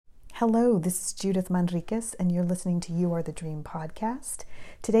Hello, this is Judith Manriquez, and you're listening to You Are the Dream podcast.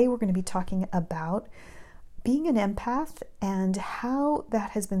 Today we're going to be talking about being an empath and how that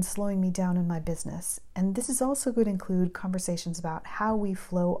has been slowing me down in my business. And this is also going to include conversations about how we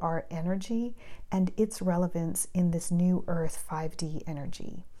flow our energy and its relevance in this new Earth 5D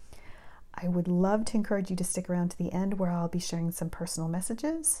energy. I would love to encourage you to stick around to the end where I'll be sharing some personal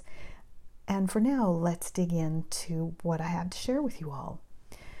messages. And for now, let's dig into what I have to share with you all.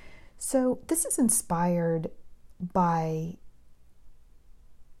 So this is inspired by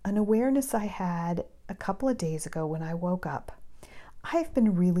an awareness I had a couple of days ago when I woke up. I've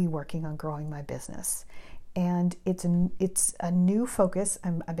been really working on growing my business, and it's a new focus.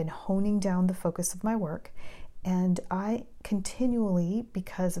 I've been honing down the focus of my work, and I continually,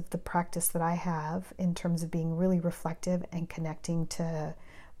 because of the practice that I have in terms of being really reflective and connecting to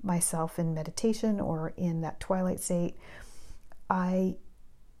myself in meditation or in that twilight state, I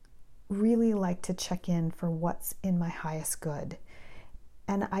really like to check in for what's in my highest good.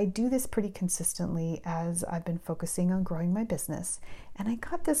 And I do this pretty consistently as I've been focusing on growing my business. And I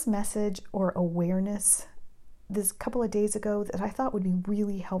got this message or awareness this couple of days ago that I thought would be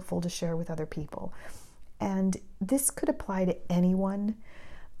really helpful to share with other people. And this could apply to anyone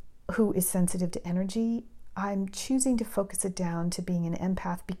who is sensitive to energy. I'm choosing to focus it down to being an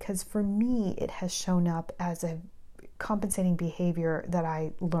empath because for me, it has shown up as a compensating behavior that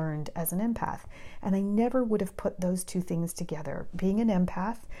I learned as an empath. And I never would have put those two things together. Being an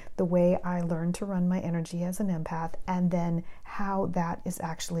empath, the way I learned to run my energy as an empath, and then how that is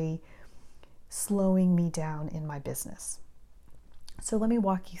actually slowing me down in my business. So let me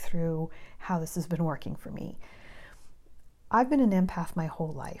walk you through how this has been working for me. I've been an empath my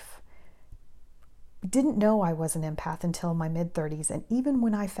whole life. Didn't know I was an empath until my mid-30s, and even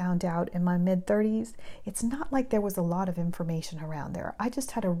when I found out in my mid-30s, it's not like there was a lot of information around there. I just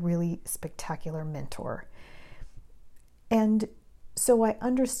had a really spectacular mentor. And so I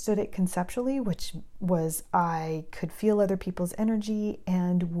understood it conceptually, which was I could feel other people's energy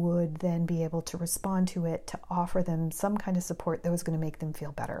and would then be able to respond to it to offer them some kind of support that was going to make them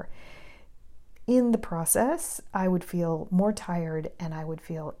feel better. In the process, I would feel more tired and I would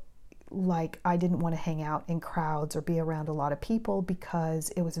feel like I didn't want to hang out in crowds or be around a lot of people because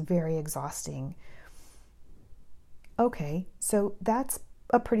it was very exhausting. Okay, so that's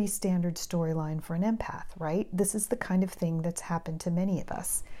a pretty standard storyline for an empath, right? This is the kind of thing that's happened to many of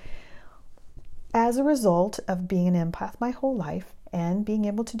us. As a result of being an empath my whole life and being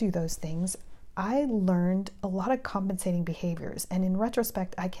able to do those things, I learned a lot of compensating behaviors. And in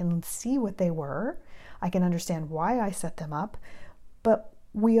retrospect, I can see what they were. I can understand why I set them up, but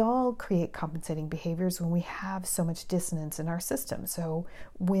we all create compensating behaviors when we have so much dissonance in our system. So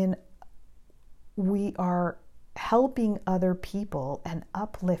when we are helping other people and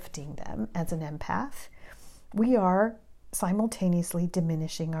uplifting them as an empath, we are simultaneously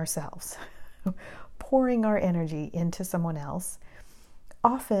diminishing ourselves, pouring our energy into someone else,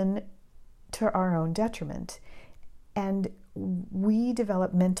 often to our own detriment. And we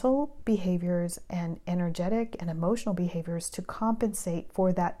develop mental behaviors and energetic and emotional behaviors to compensate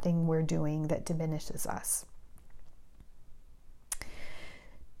for that thing we're doing that diminishes us.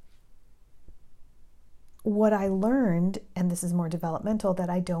 What I learned, and this is more developmental, that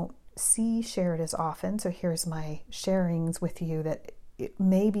I don't see shared as often, so here's my sharings with you that it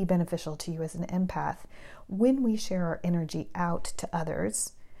may be beneficial to you as an empath. When we share our energy out to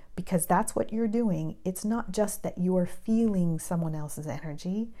others, because that's what you're doing. It's not just that you are feeling someone else's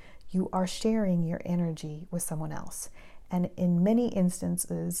energy, you are sharing your energy with someone else. And in many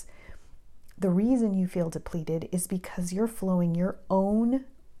instances, the reason you feel depleted is because you're flowing your own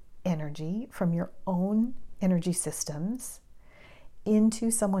energy from your own energy systems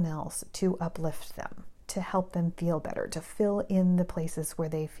into someone else to uplift them, to help them feel better, to fill in the places where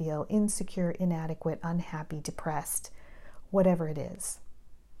they feel insecure, inadequate, unhappy, depressed, whatever it is.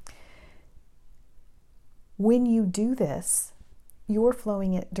 When you do this, you're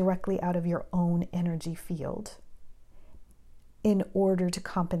flowing it directly out of your own energy field in order to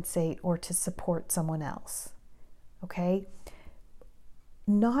compensate or to support someone else. Okay?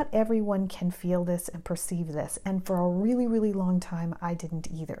 Not everyone can feel this and perceive this. And for a really, really long time, I didn't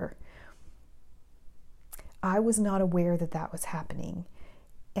either. I was not aware that that was happening.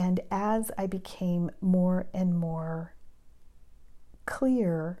 And as I became more and more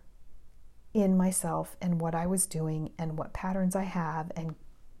clear in myself and what I was doing and what patterns I have and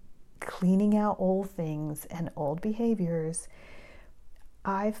cleaning out old things and old behaviors,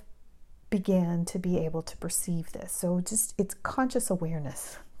 I've began to be able to perceive this. So it's conscious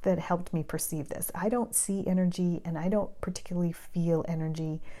awareness that helped me perceive this. I don't see energy and I don't particularly feel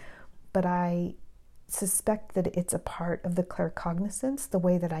energy, but I suspect that it's a part of the claircognizance, the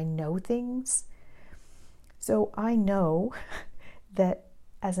way that I know things. So I know that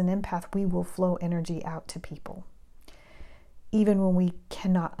as an empath, we will flow energy out to people, even when we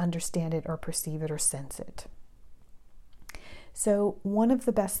cannot understand it or perceive it or sense it. So one of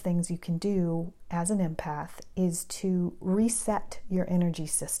the best things you can do as an empath is to reset your energy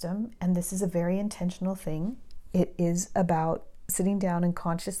system. And this is a very intentional thing. It is about sitting down and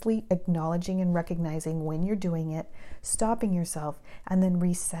consciously acknowledging and recognizing when you're doing it, stopping yourself, and then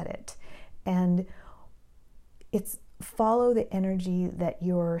reset it. And it's follow the energy that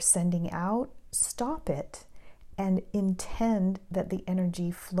you're sending out, stop it, and intend that the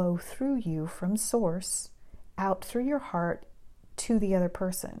energy flow through you from source, out through your heart to the other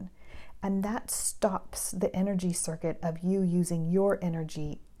person. And that stops the energy circuit of you using your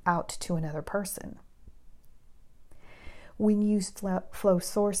energy out to another person. When you flow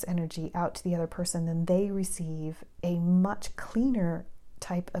source energy out to the other person, then they receive a much cleaner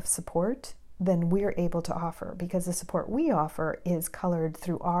type of support than we're able to offer, because the support we offer is colored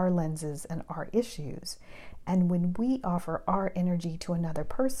through our lenses and our issues. And when we offer our energy to another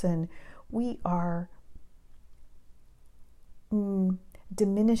person, we are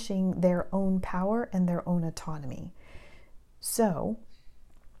diminishing their own power and their own autonomy. So,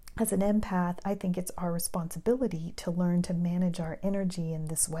 as an empath, I think it's our responsibility to learn to manage our energy in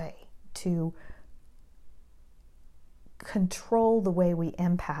this way, to control the way we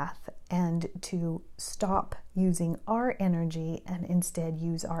empath, and to stop using our energy and instead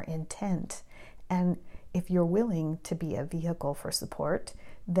use our intent. And if you're willing to be a vehicle for support,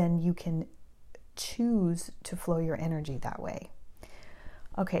 then you can choose to flow your energy that way.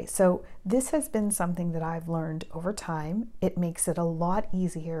 Okay, so this has been something that I've learned over time. It makes it a lot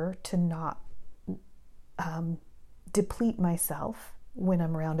easier to not deplete myself when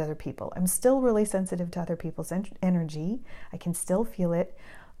I'm around other people. I'm still really sensitive to other people's energy. I can still feel it.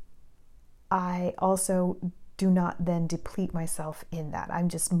 I also do not then deplete myself in that. I'm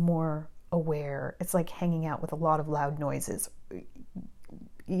just more aware. It's like hanging out with a lot of loud noises.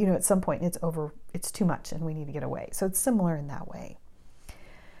 You know, at some point it's too much and we need to get away. So it's similar in that way.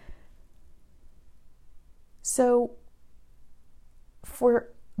 So for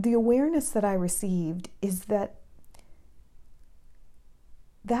the awareness that I received is that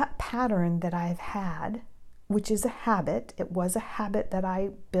pattern that I've had, which is a habit, it was a habit that I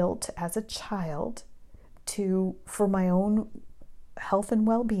built as a child for my own health and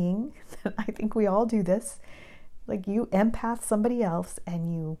well-being. I think we all do this. Like, you empath somebody else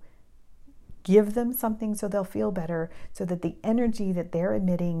and you give them something so they'll feel better, so that the energy that they're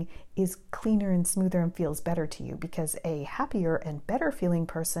emitting is cleaner and smoother and feels better to you, because a happier and better feeling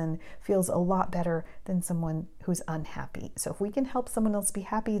person feels a lot better than someone who's unhappy. So if we can help someone else be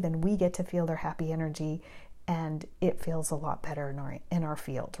happy, then we get to feel their happy energy and it feels a lot better in our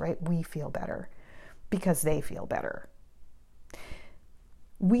field, right? We feel better because they feel better.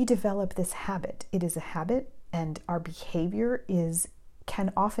 We develop this habit. It is a habit, and our behavior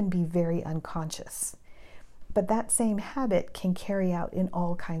can often be very unconscious. But that same habit can carry out in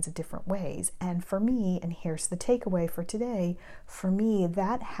all kinds of different ways. And for me, and here's the takeaway for today, for me,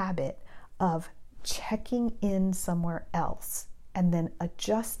 that habit of checking in somewhere else and then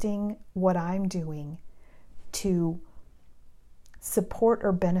adjusting what I'm doing to support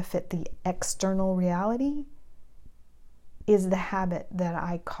or benefit the external reality is the habit that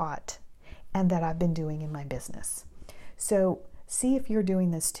I caught and that I've been doing in my business. So see if you're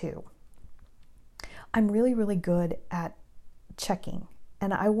doing this too. I'm really, really good at checking,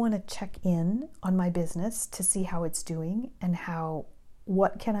 and I want to check in on my business to see how it's doing and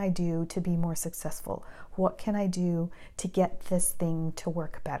what can I do to be more successful? What can I do to get this thing to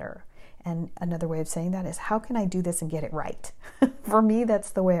work better? And another way of saying that is, how can I do this and get it right? For me, that's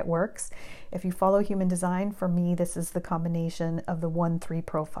the way it works. If you follow human design, for me, this is the combination of the 1-3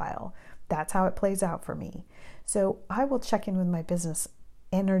 profile. That's how it plays out for me. So I will check in with my business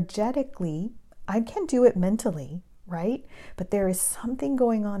energetically. I can do it mentally, right? But there is something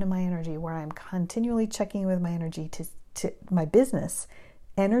going on in my energy where I'm continually checking with my energy to my business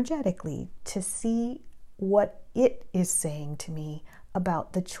energetically to see what it is saying to me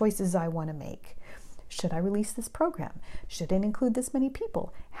about the choices I want to make. Should I release this program? Should it include this many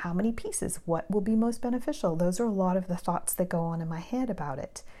people? How many pieces? What will be most beneficial? Those are a lot of the thoughts that go on in my head about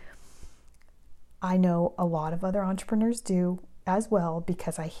it. I know a lot of other entrepreneurs do as well,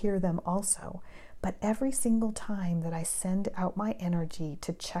 because I hear them also. But every single time that I send out my energy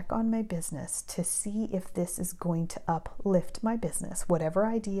to check on my business to see if this is going to uplift my business, whatever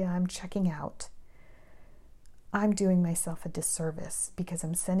idea I'm checking out, I'm doing myself a disservice because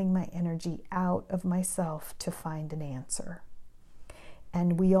I'm sending my energy out of myself to find an answer.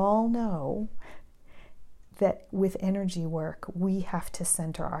 And we all know that with energy work, we have to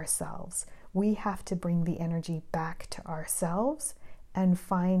center ourselves. We have to bring the energy back to ourselves and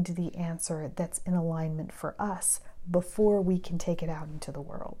find the answer that's in alignment for us before we can take it out into the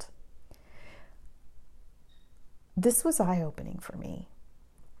world. This was eye-opening for me.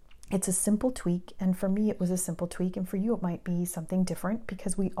 It's a simple tweak, and for me it was a simple tweak, and for you it might be something different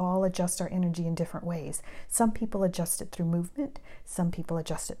because we all adjust our energy in different ways. Some people adjust it through movement, some people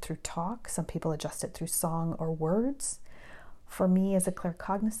adjust it through talk, some people adjust it through song or words. For me as a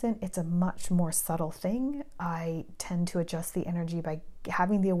claircognizant, it's a much more subtle thing. I tend to adjust the energy by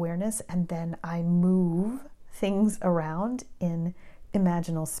having the awareness, and then I move things around in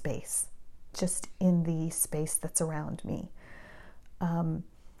imaginal space, just in the space that's around me.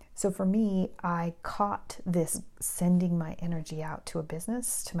 So for me, I caught this sending my energy out to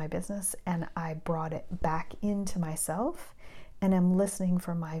my business, and I brought it back into myself, and I'm listening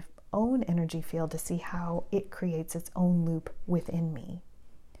for my own energy field to see how it creates its own loop within me.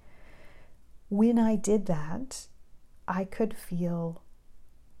 When I did that, I could feel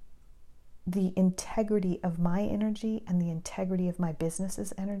the integrity of my energy and the integrity of my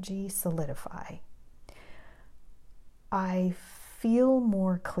business's energy solidify. I feel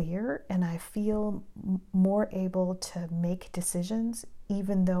more clear, and I feel more able to make decisions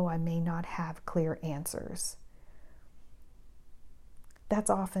even though I may not have clear answers.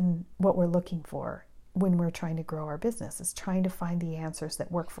 That's often what we're looking for when we're trying to grow our business, is trying to find the answers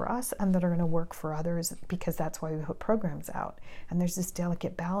that work for us and that are going to work for others, because that's why we put programs out. And there's this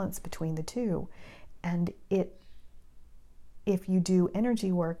delicate balance between the two. And if you do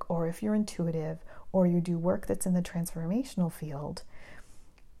energy work, or if you're intuitive, or you do work that's in the transformational field,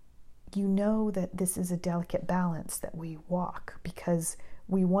 you know that this is a delicate balance that we walk, because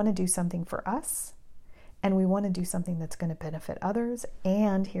we want to do something for us, and we want to do something that's going to benefit others.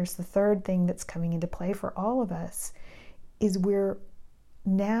 And here's the third thing that's coming into play for all of us, is we're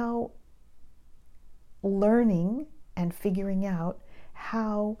now learning and figuring out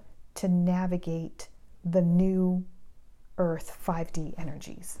how to navigate the new Earth 5D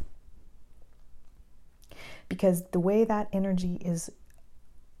energies. Because the way that energy is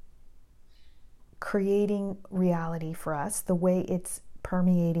creating reality for us, the way it's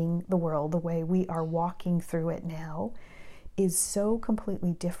permeating the world, the way we are walking through it now, is so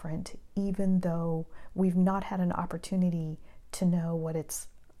completely different, even though we've not had an opportunity to know what it's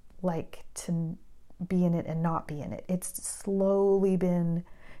like to be in it and not be in it. It's slowly been,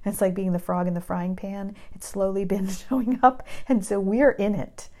 it's like being the frog in the frying pan. It's slowly been showing up, and so we're in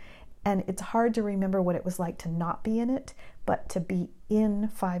it. And it's hard to remember what it was like to not be in it, but to be in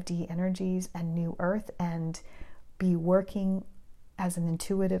 5D energies and New Earth, and be working as an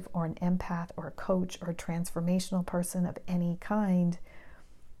intuitive or an empath or a coach or a transformational person of any kind.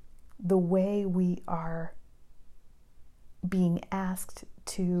 The way we are being asked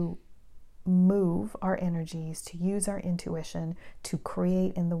to move our energies, to use our intuition, to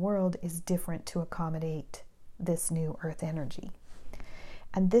create in the world is different to accommodate this New Earth energy.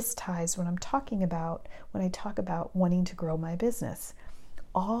 And this ties when I talk about wanting to grow my business.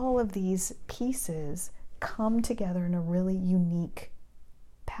 All of these pieces come together in a really unique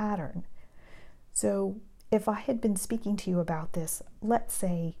pattern. So if I had been speaking to you about this, let's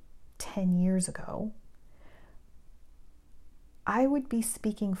say 10 years ago, I would be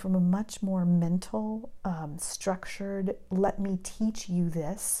speaking from a much more mental, structured, let me teach you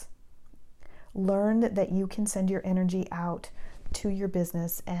this. Learn that you can send your energy out to your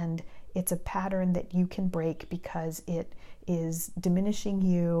business, and it's a pattern that you can break because it is diminishing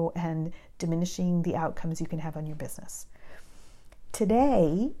you and diminishing the outcomes you can have on your business.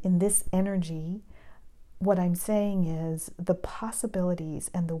 Today, in this energy, what I'm saying is the possibilities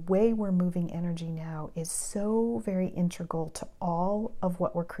and the way we're moving energy now is so very integral to all of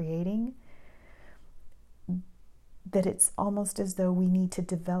what we're creating that it's almost as though we need to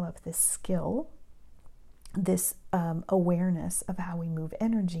develop this skill, this awareness of how we move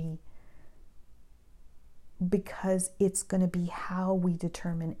energy, because it's going to be how we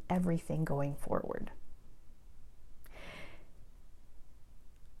determine everything going forward.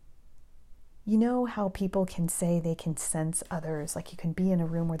 You know how people can say they can sense others, like you can be in a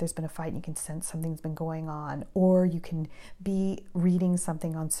room where there's been a fight and you can sense something's been going on, or you can be reading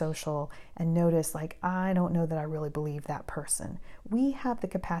something on social and notice, like, I don't know that I really believe that person. We have the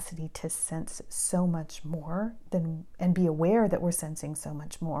capacity to sense so much more and be aware that we're sensing so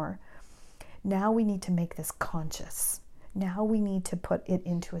much more. Now we need to make this conscious. Now we need to put it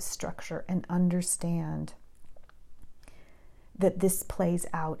into a structure and understand that this plays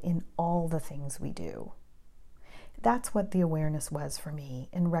out in all the things we do. That's what the awareness was for me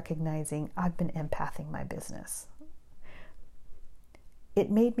in recognizing I've been empathing my business. It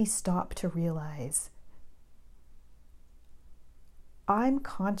made me stop to realize I'm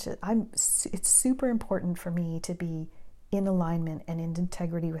conscious. It's super important for me to be in alignment and in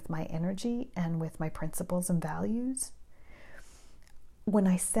integrity with my energy and with my principles and values. When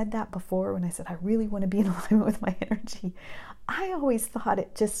I said that before, when I said I really want to be in alignment with my energy, I always thought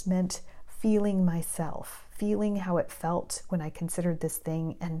it just meant feeling myself, feeling how it felt when I considered this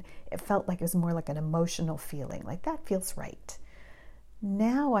thing, and it felt like it was more like an emotional feeling, like that feels right.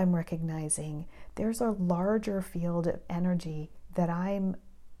 Now I'm recognizing there's a larger field of energy that I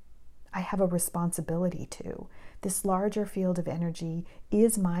have a responsibility to. This larger field of energy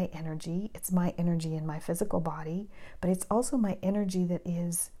is my energy. It's my energy in my physical body, but it's also my energy that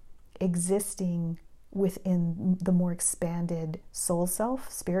is existing within the more expanded soul self,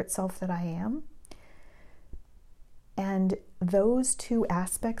 spirit self that I am. And those two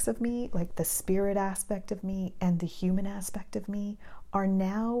aspects of me, like the spirit aspect of me and the human aspect of me, are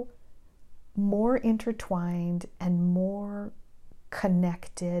now more intertwined and more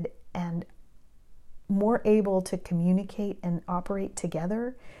connected and more able to communicate and operate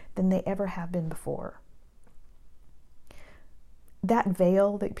together than they ever have been before. That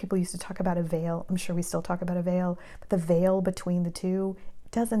veil that people used to talk about, a veil, I'm sure we still talk about a veil, but the veil between the two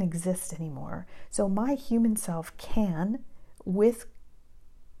doesn't exist anymore. So my human self can, with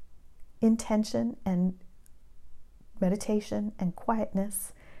intention and meditation and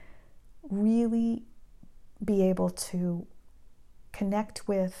quietness, really be able to connect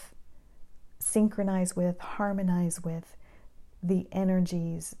with, synchronize with, harmonize with the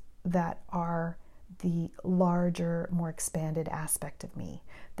energies that are the larger, more expanded aspect of me,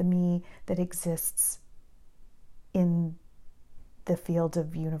 the me that exists in the field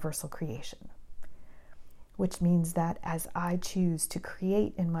of universal creation. Which means that as I choose to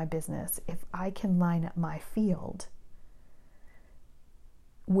create in my business, if I can line up my field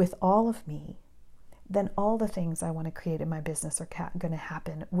with all of me, then all the things I want to create in my business are going to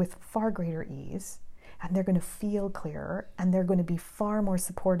happen with far greater ease, and they're going to feel clearer, and they're going to be far more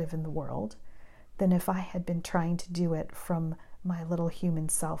supportive in the world than if I had been trying to do it from my little human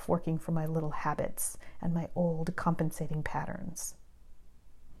self, working from my little habits and my old compensating patterns.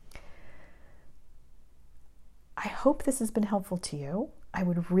 I hope this has been helpful to you. I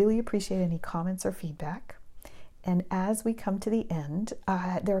would really appreciate any comments or feedback. And as we come to the end,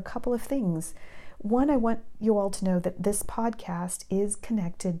 there are a couple of things. One, I want you all to know that this podcast is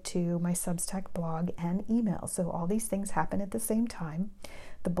connected to my Substack blog and email. So all these things happen at the same time.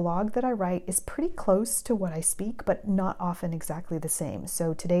 The blog that I write is pretty close to what I speak, but not often exactly the same.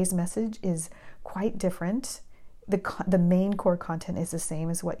 So today's message is quite different. The main core content is the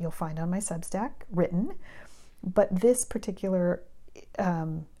same as what you'll find on my Substack written, but this particular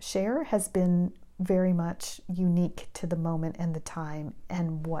share has been very much unique to the moment and the time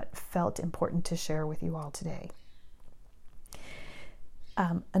and what felt important to share with you all today.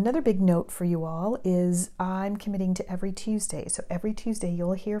 Another big note for you all is I'm committing to every Tuesday. So every Tuesday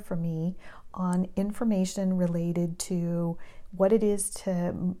you'll hear from me on information related to what it is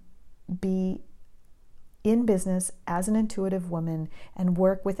to be in business as an intuitive woman and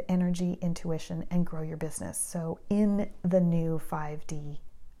work with energy, intuition, and grow your business. So in the new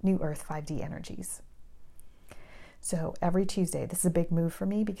Earth 5D energies. So every Tuesday, this is a big move for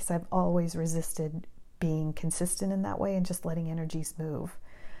me because I've always resisted being consistent in that way and just letting energies move.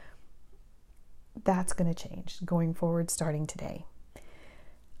 That's going to change going forward, starting today.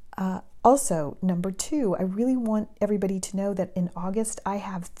 Also, number 2, I really want everybody to know that in August, I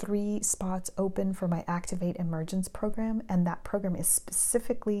have 3 spots open for my Activate Emergence program, and that program is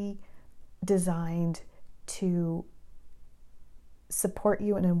specifically designed to support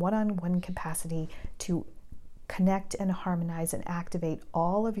you in a one-on-one capacity to connect and harmonize and activate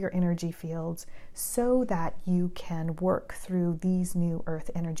all of your energy fields so that you can work through these new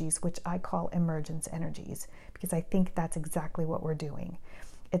earth energies, which I call emergence energies, because I think that's exactly what we're doing.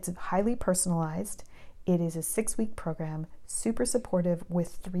 It's highly personalized. It is a 6-week program, super supportive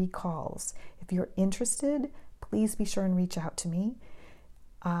with 3 calls. If you're interested, please be sure and reach out to me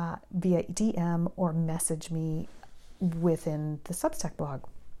via DM or message me within the Substack blog.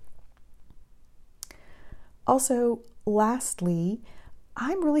 Also, lastly,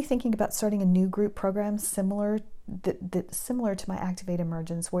 I'm really thinking about starting a new group program similar to my Activate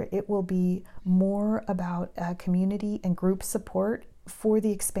Emergence, where it will be more about community and group support for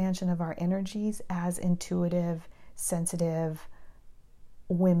the expansion of our energies as intuitive, sensitive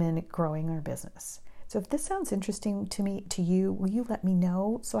women growing our business. So if this sounds interesting to you, will you let me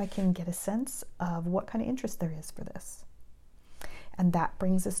know so I can get a sense of what kind of interest there is for this? And that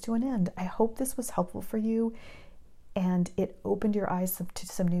brings us to an end. I hope this was helpful for you and it opened your eyes to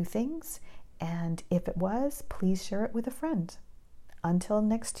some new things. And if it was, please share it with a friend. Until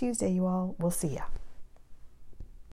next Tuesday, you all, we'll see ya.